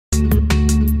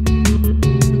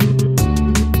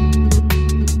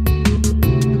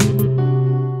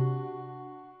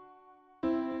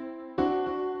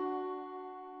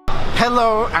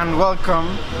Hello and welcome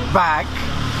back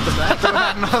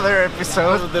to another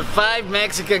episode of the 5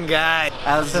 Mexican Guys.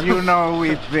 As you know,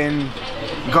 we've been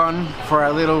gone for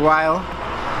a little while,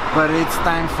 but it's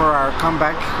time for our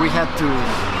comeback. We had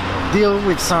to deal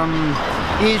with some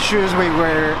issues. We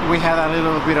had a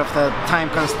little bit of the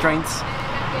time constraints,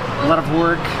 a lot of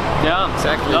work. Yeah,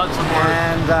 exactly. Lots of work.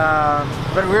 And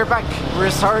but we're back.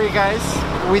 We're sorry, guys.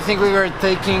 We think we were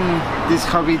taking this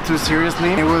hobby too seriously.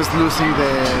 It was losing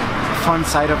the fun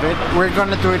side of it. We're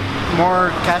gonna do it more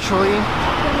casually.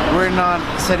 We're not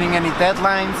setting any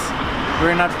deadlines.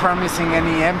 We're not promising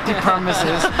any empty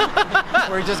promises.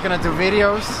 We're just gonna do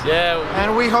videos. Yeah.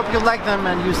 And we hope you like them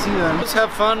and you see them. Just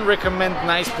have fun, recommend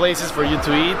nice places for you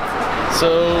to eat.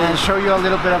 And show you a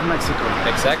little bit of Mexico.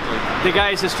 Exactly. The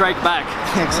guys strike back.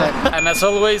 Exactly. And as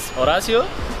always, Horacio,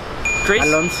 Chris,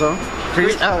 Alonso,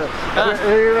 Chris. We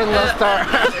even lost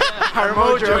our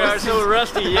mojo. We are so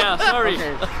rusty, yeah, sorry.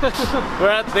 Okay. We're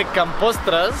at the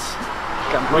Campostras.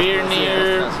 We're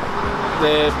near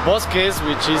the Bosques,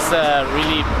 which is a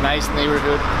really nice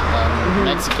neighborhood in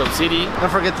Mexico City.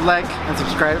 Don't forget to like and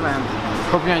subscribe, and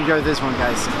hope you enjoyed this one,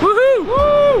 guys. Woohoo!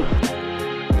 Woo!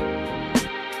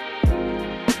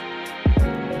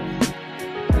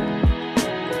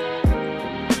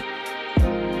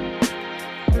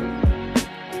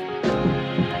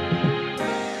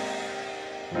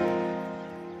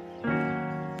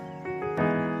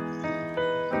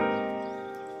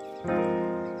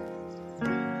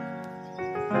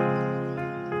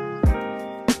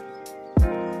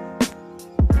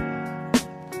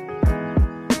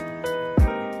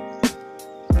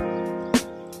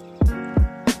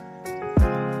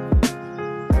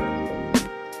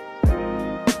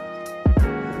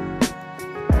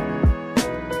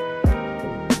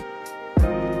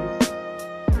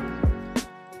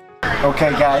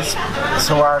 Okay, guys,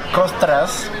 so our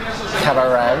Costras have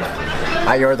arrived.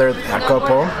 I ordered a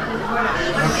couple.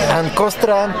 And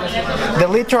Costra, the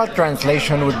literal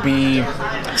translation would be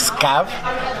scab,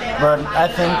 but I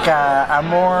think a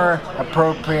more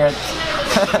appropriate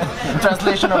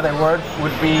translation of the word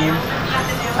would be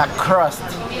a crust.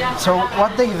 So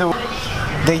what they do,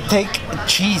 they take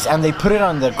cheese and they put it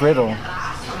on the griddle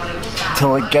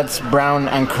till it gets brown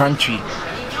and crunchy.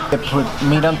 They put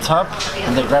meat on top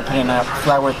and they wrap it in a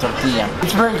flour tortilla.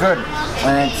 It's very good,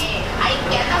 and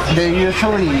they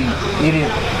usually eat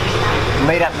it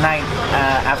late at night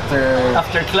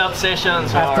after club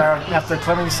sessions after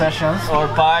clubbing sessions or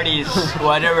parties,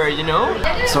 whatever, you know.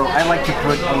 So I like to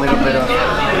put a little bit of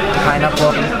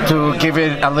pineapple to give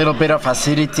it a little bit of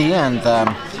acidity and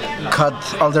cut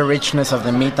all the richness of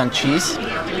the meat and cheese.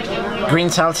 Green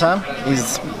salsa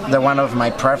is the one of my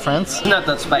preference. Not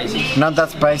that spicy. Not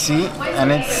that spicy,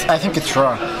 and I think it's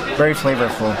raw, very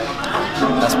flavorful.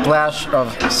 A splash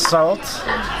of salt,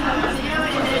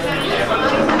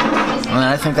 and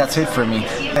I think that's it for me.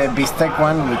 The bistec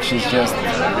one, which is just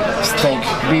steak,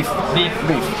 beef,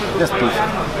 just beef.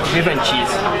 Beef and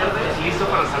cheese.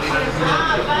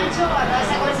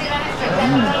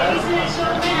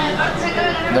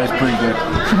 That's pretty good.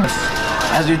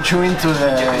 As you chew into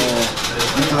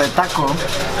the taco,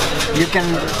 you can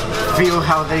feel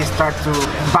how they start to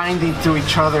bind into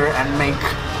each other and make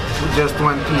just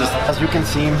one piece. As you can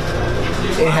see,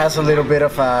 it has a little bit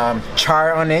of a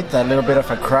char on it, a little bit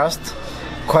of a crust,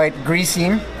 quite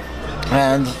greasy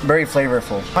and very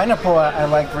flavorful. Pineapple I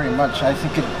like very much. I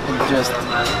think it just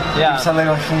gives a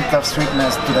little hint of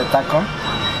sweetness to the taco.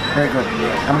 Very good.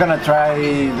 I'm gonna try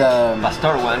the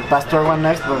pastor one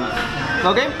next, but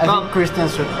okay. I think Christian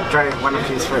should try one of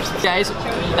his first. Guys,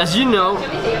 as you know,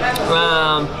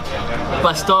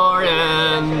 pastor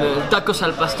and tacos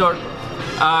al pastor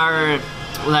are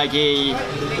like a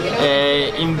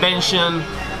invention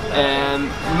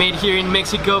made here in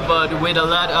Mexico, but with a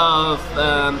lot of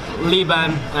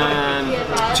Leban and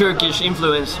Turkish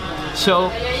influence.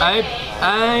 So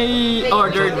I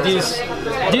ordered this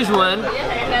one,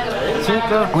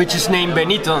 which is named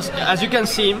Benito. As you can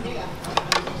see,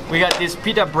 we got this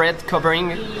pita bread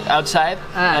covering outside,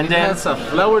 and then a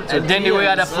flour tortilla. And then we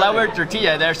got a flour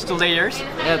tortilla. There's 2 layers.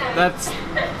 Yeah,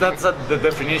 that's the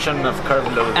definition of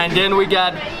carb load. And then we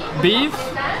got beef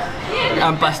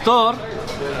and pastor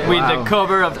with the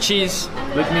cover of cheese.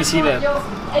 Let me see that.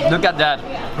 Look at that,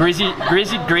 greasy,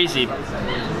 greasy, greasy.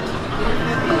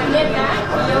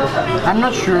 I'm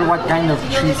not sure what kind of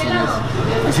cheese it is.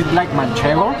 Is it like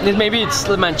manchego? Maybe it's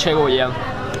manchego, yeah.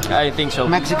 I think so.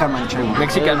 Mexican manchego.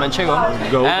 Mexican manchego.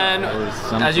 And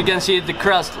as you can see, the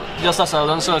crust, just as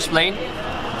Alonso explained.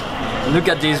 Look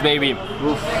at this baby.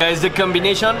 Guys, the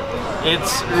combination,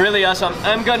 it's really awesome.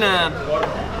 I'm gonna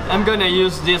I'm gonna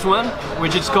use this one,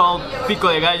 which is called pico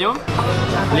de gallo.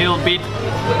 Little bit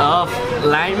of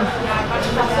lime.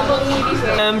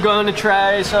 I'm gonna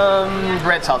try some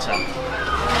red salsa.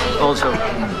 Also,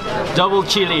 double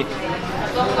chili,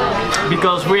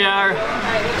 because we are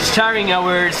starting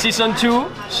our season 2,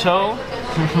 so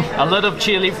a lot of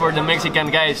chili for the Mexican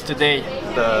guys today.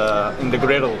 In the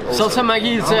griddle. Also. Salsa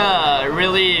Maggi is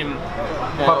really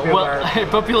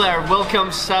popular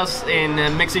welcome sauce in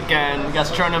Mexican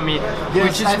gastronomy, Yes,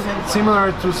 which is I think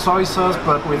similar to soy sauce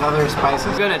but with other spices.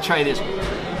 I'm gonna try this.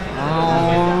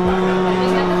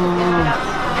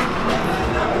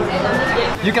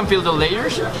 You can feel the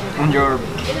layers on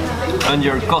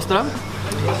your costra,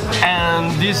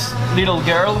 and this little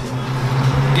girl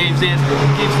gives a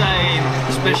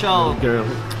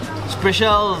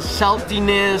special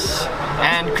saltiness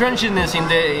and crunchiness in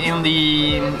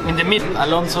the meat.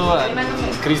 Alonso and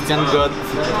Christian got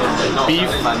beef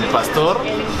and pastor.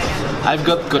 I've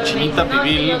got cochinita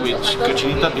pibil, which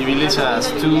cochinita pibil is a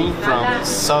stew from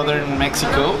southern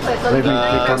Mexico. Maybe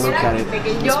take a look at it.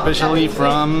 Especially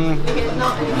from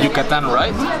Yucatan,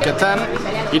 right? Yucatan.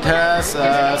 It has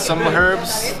some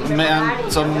herbs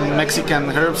and some Mexican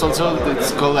herbs also.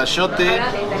 It's called achiote.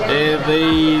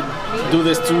 They do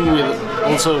the stew with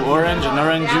also orange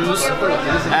juice,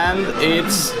 and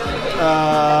it's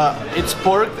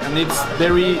pork, and it's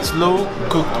very slow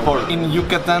cooked pork. In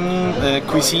Yucatan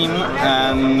cuisine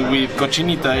and with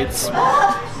cochinita, it's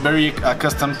very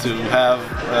accustomed to have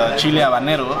chile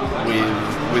habanero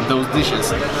with those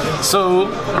dishes. So,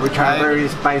 Which are very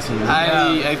spicy.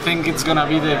 I think it's gonna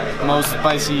be the most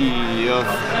spicy of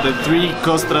the 3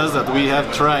 costras that we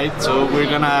have tried. So we're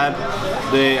gonna add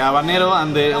the habanero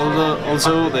and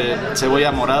also the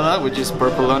cebolla morada, which is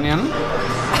purple onion.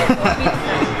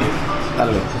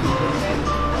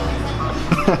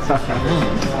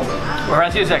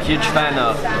 Horacio is a huge fan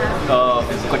of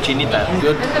cochinita.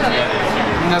 Good.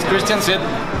 As Christian said,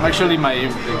 actually my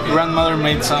grandmother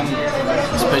made some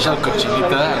special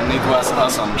cochinita and it was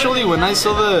awesome. Actually, when I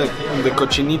saw the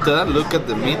cochinita, look at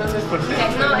the meat,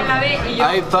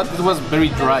 I thought it was very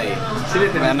dry,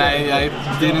 and I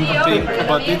didn't think,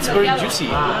 but it's very juicy.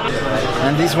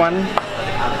 And this one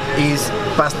is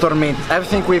pastor meat. I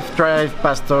think we've tried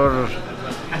pastor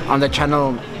on the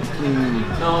channel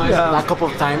a couple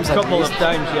of times.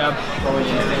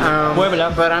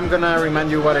 Puebla. But I'm gonna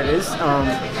remind you what it is.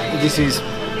 This is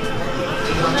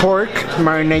pork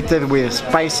marinated with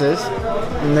spices,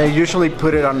 and they usually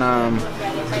put it on a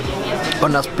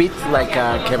spit like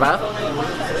a kebab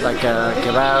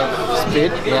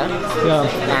spit, yeah.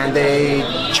 And they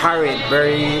char it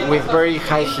with very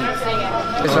high heat.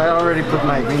 So I already put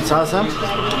my green salsa,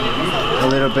 a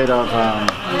little bit of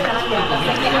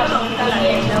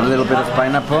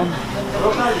pineapple,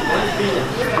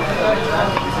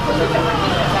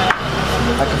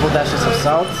 a couple dashes of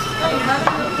salt.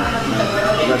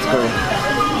 Let's go.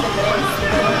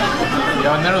 The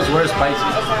habaneros were spicy.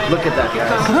 Look at that,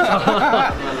 guys.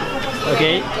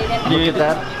 Okay. Look at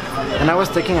that. And I was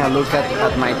taking a look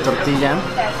at my tortilla,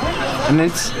 and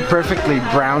it's perfectly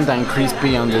browned and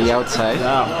crispy on the outside.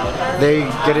 Wow. They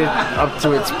get it up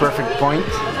to its perfect point.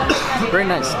 Very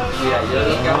nice.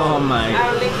 Oh my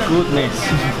goodness.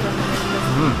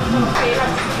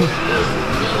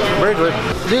 Very good.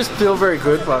 This is still very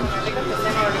good, but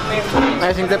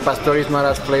I think the pastor is not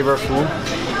as flavorful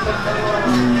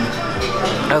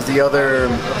as the other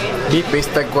beef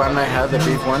steak one I had, the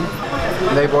beef one.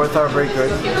 They both are very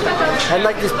good. I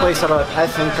like this place a lot. I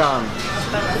think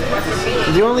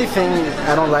the only thing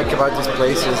I don't like about this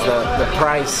place is the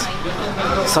price.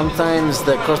 Sometimes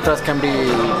the costras can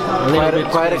be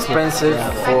quite expensive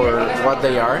for what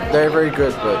they are. They're very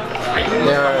good, but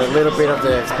they are a little bit of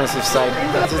the expensive side.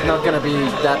 This is not going to be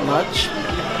that much,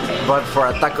 but for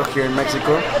a taco here in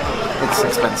Mexico, it's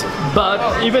expensive.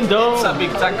 But even though It's a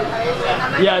big taco.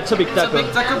 yeah, it's a big It's a taco.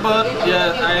 big taco, but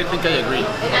yeah, I think I agree.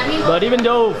 But even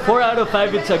though 4 out of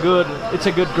 5, it's a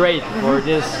good grade for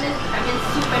this.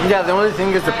 Yeah, the only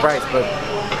thing is the price, but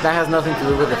that has nothing to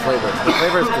do with the flavor. The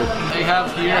flavor is good. I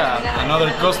have here another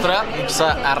costra. It's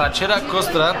a arrachera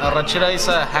costra. Arrachera is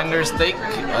a hanger steak,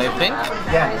 I think.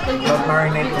 Yeah, but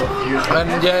marinated usually.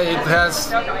 And yeah, it has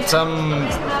some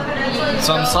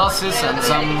sauces and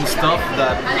some stuff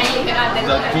that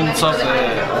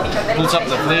pulls up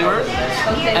the flavor.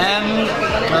 And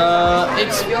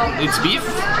it's beef.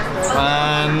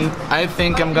 And I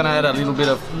think I'm gonna add a little bit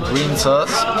of green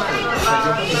sauce.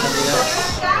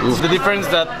 The difference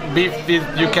that beef is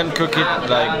you can cook it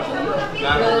like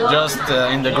just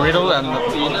in the griddle, and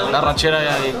la ranchera,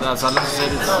 as Alonso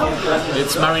said,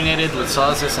 it's marinated with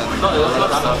sauces and all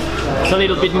that stuff. It's a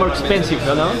little bit more expensive,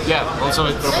 no? Yeah, also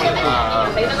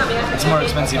it's more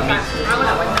expensive meat.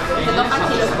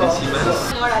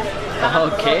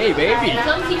 Okay, baby.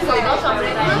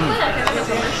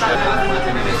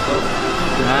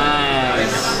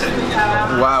 Nice.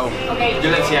 Wow.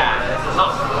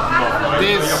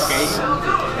 This,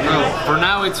 for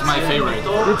now, it's my favorite.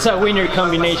 It's a winner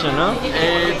combination, no?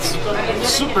 It's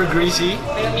super greasy.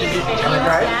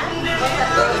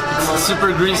 It's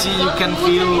super greasy. You can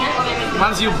feel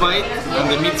once you bite and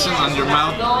the meat's on your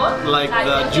mouth, like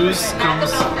the juice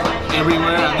comes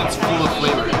everywhere and it's full of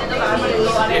flavor.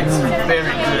 It's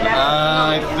very good.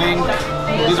 I think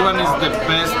this one is the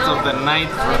best of the night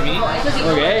for me.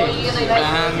 Okay.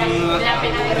 And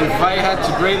if I had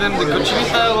to grade them, the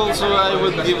cochinita also I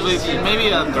would give it maybe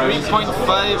a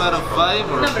 3.5 out of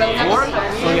 5 or 4.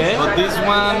 Okay. But this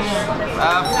one,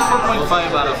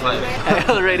 4.5 out of 5. I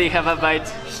already have a bite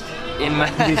in my...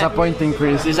 Disappointing,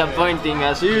 Chris. Disappointing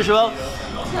as usual.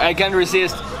 I can't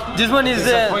resist. This one is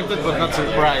Disappointed but not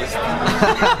surprised.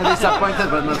 Disappointed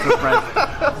but not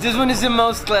surprised. This one is the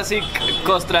most classic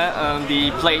costra on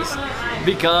the place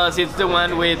because it's the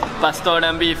one with pastor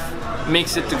and beef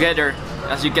mixed together.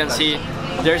 As you can see,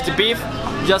 there's the beef,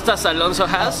 just as Alonso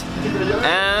has,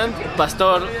 and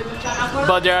pastor,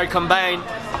 but they are combined.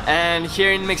 And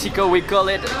here in Mexico we call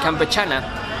it campechana.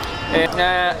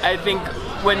 I think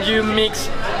when you mix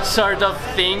sort of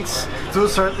things, two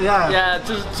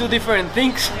different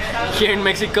things here in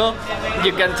Mexico,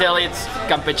 you can tell it's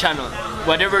campechano,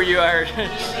 whatever you are.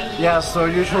 Yeah, so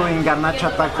usually in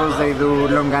garnacha tacos they do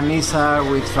longaniza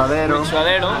with suadero.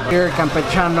 Here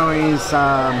campechano is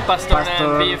pastor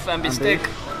and beef and bistec.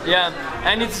 Yeah,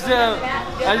 and it's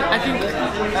I think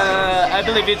I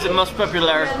believe it's the most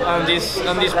popular on this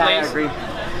place. I agree.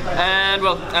 And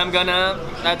well, I'm gonna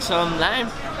add some lime.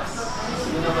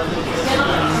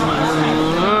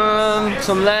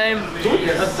 Some lime.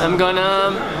 I'm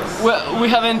gonna. Well, we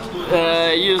haven't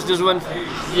used this one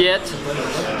yet.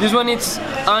 This one it's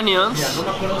onions,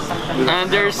 and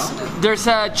there's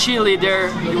a chili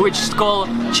there which is called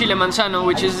chile manzano,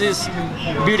 which is this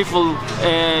beautiful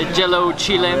yellow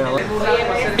chile.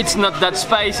 It's not that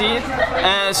spicy.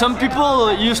 Some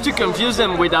people used to confuse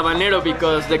them with habanero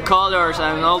because the colors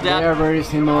and all that. They are very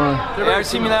similar. They are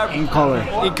similar in color.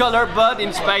 In color, but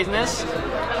in spiciness,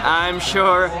 I'm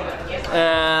sure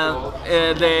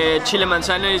the chile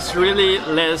manzano is really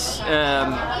less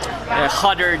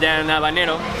hotter than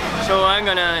habanero. So I'm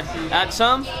gonna add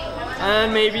some.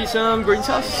 And maybe some green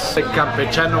sauce. The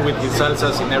campechano with his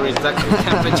salsas in every taco.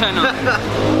 Campechano.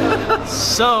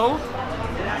 So,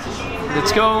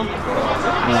 let's go.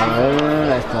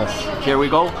 Here we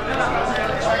go.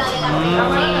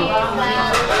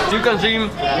 You can see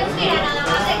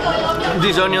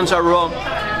these onions are raw.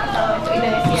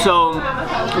 So,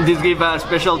 this gives a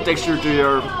special texture to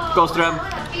your costra.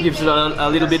 Gives it a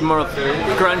little bit more of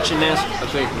crunchiness.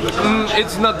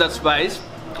 It's not that spicy.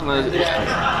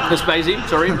 Spicy,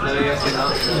 sorry, but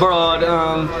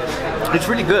it's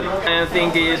really good. I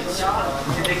think it's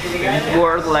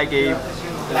worth like a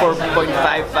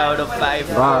 4.5 out of 5.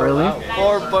 Wow, really?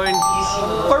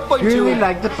 4.2. You really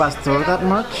like the pastor that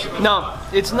much? No,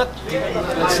 it's not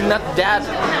that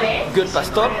good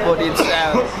pastor, but it's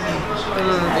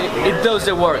it does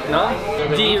the work, no?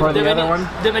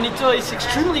 The Benito is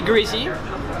extremely greasy.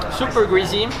 Super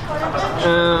greasy,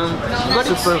 but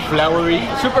super flowery.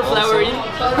 Super flowery.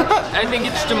 I think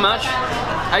it's too much.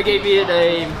 I gave it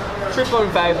a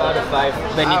 3.5 out of 5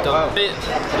 Benito. Wow.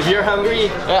 If you're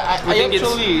hungry,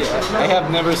 I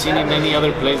have never seen in any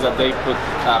other place that they put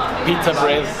pita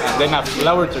bread and then a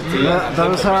flour tortilla. Yeah,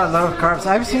 those are a lot of carbs.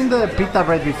 I've seen the pita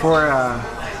bread before,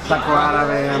 taco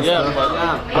árabe and stuff.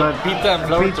 But pita and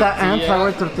flour tortilla. And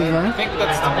flour tortilla. I think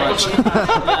that's too much.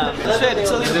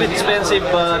 It's a little bit expensive,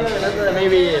 but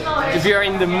maybe if you're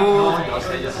in the mood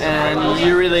and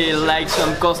you really like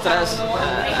some costras,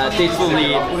 a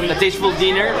tasteful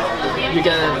dinner, you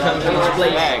can come to this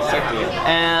place. Yeah, exactly.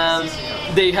 And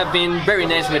they have been very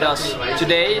nice with us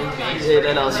today. They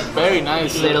let us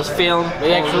let us film.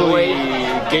 They actually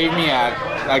gave me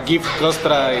a gift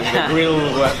costra in the grill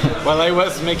while I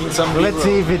was making some video. Let's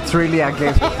see if it's really a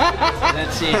gift.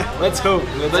 Let's see. Let's hope.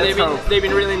 But they've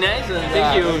been really nice, and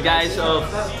thank you guys of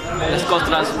las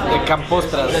Costras. The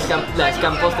Campostras. Las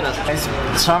Campostras.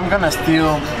 So I'm gonna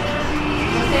steal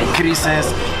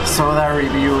Chris's soda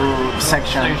review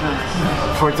section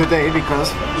for today,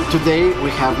 because today we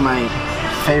have my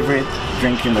favorite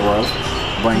drink in the world,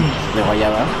 the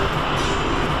guayaba.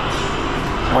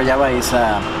 Guayaba is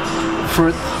a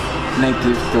fruit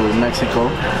native to Mexico,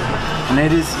 and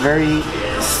it is very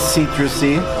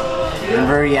citrusy and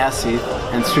very acid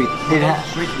and sweet.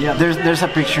 There's a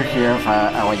picture here of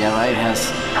a guayaba. It has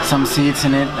some seeds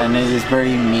in it, and it is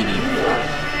very meaty.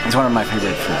 It's one of my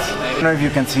favorite fruits. I don't know if you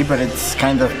can see, but it's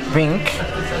kind of pink.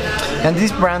 And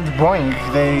this brand Boing,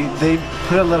 they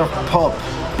put a lot of pulp.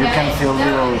 You can feel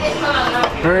little,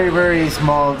 very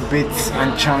small bits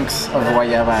and chunks of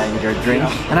guayaba in your drink.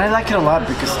 And I like it a lot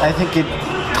because I think it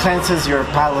cleanses your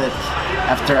palate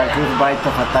after a good bite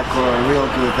of a taco, real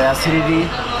good. The acidity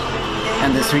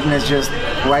and the sweetness just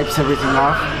wipes everything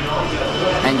off,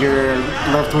 and you're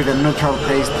left with a neutral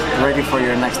taste ready for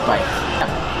your next bite.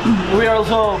 We are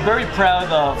also very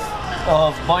proud of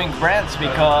Boing brands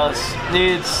because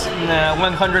it's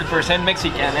 100%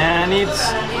 Mexican, and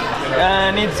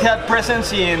it's had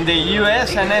presence in the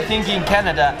US and I think in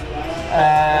Canada.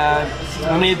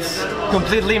 And it's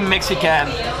completely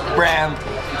Mexican brand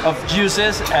of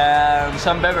juices and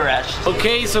some beverage.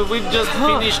 Okay, so we've just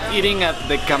finished eating at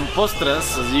the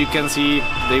Campostras. As you can see,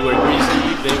 they were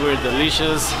greasy, they were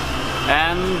delicious,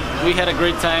 and we had a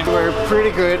great time. We're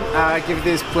pretty good. I give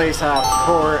this place a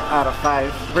 4 out of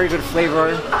 5. Very good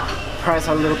flavor, price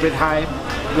a little bit high,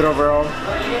 good overall.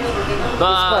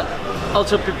 But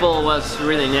also people was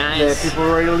really nice. The people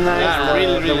were really nice. Yeah,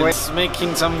 really nice.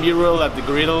 Making some B-roll at the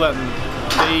griddle, and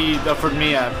they offered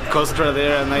me a Costra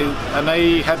there, and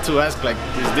I had to ask, like,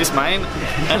 is this mine?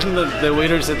 And the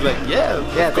waiter said, like, yeah,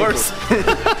 of course.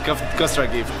 Costra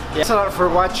gift. Yeah. Thanks a lot for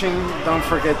watching. Don't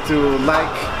forget to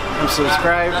like and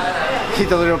subscribe. Hit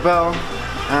the little bell.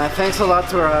 Thanks a lot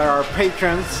to our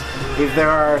patrons, if there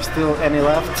are still any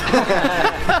left.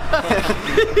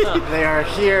 They are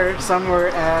here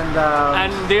somewhere,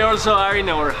 and they also are in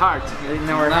our heart. In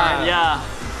our heart. Yeah.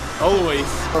 Always.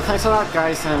 Well, thanks a lot,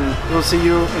 guys, and we'll see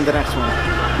you in the next one.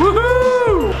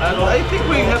 Woohoo! And I think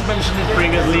we have mentioned it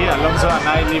previously, Alonso and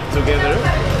I live together.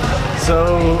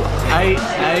 So I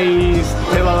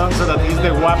tell Alonso that he's the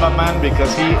guava man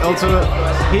because he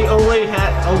always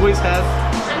has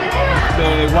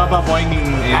the guava Boing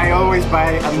in I always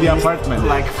buy in the apartment.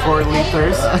 like 4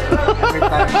 liters every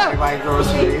time I buy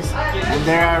groceries, and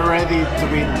they are ready to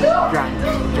be drunk.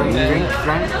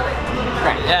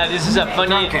 Yeah, this is a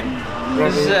funny. Drunken.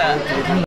 This is a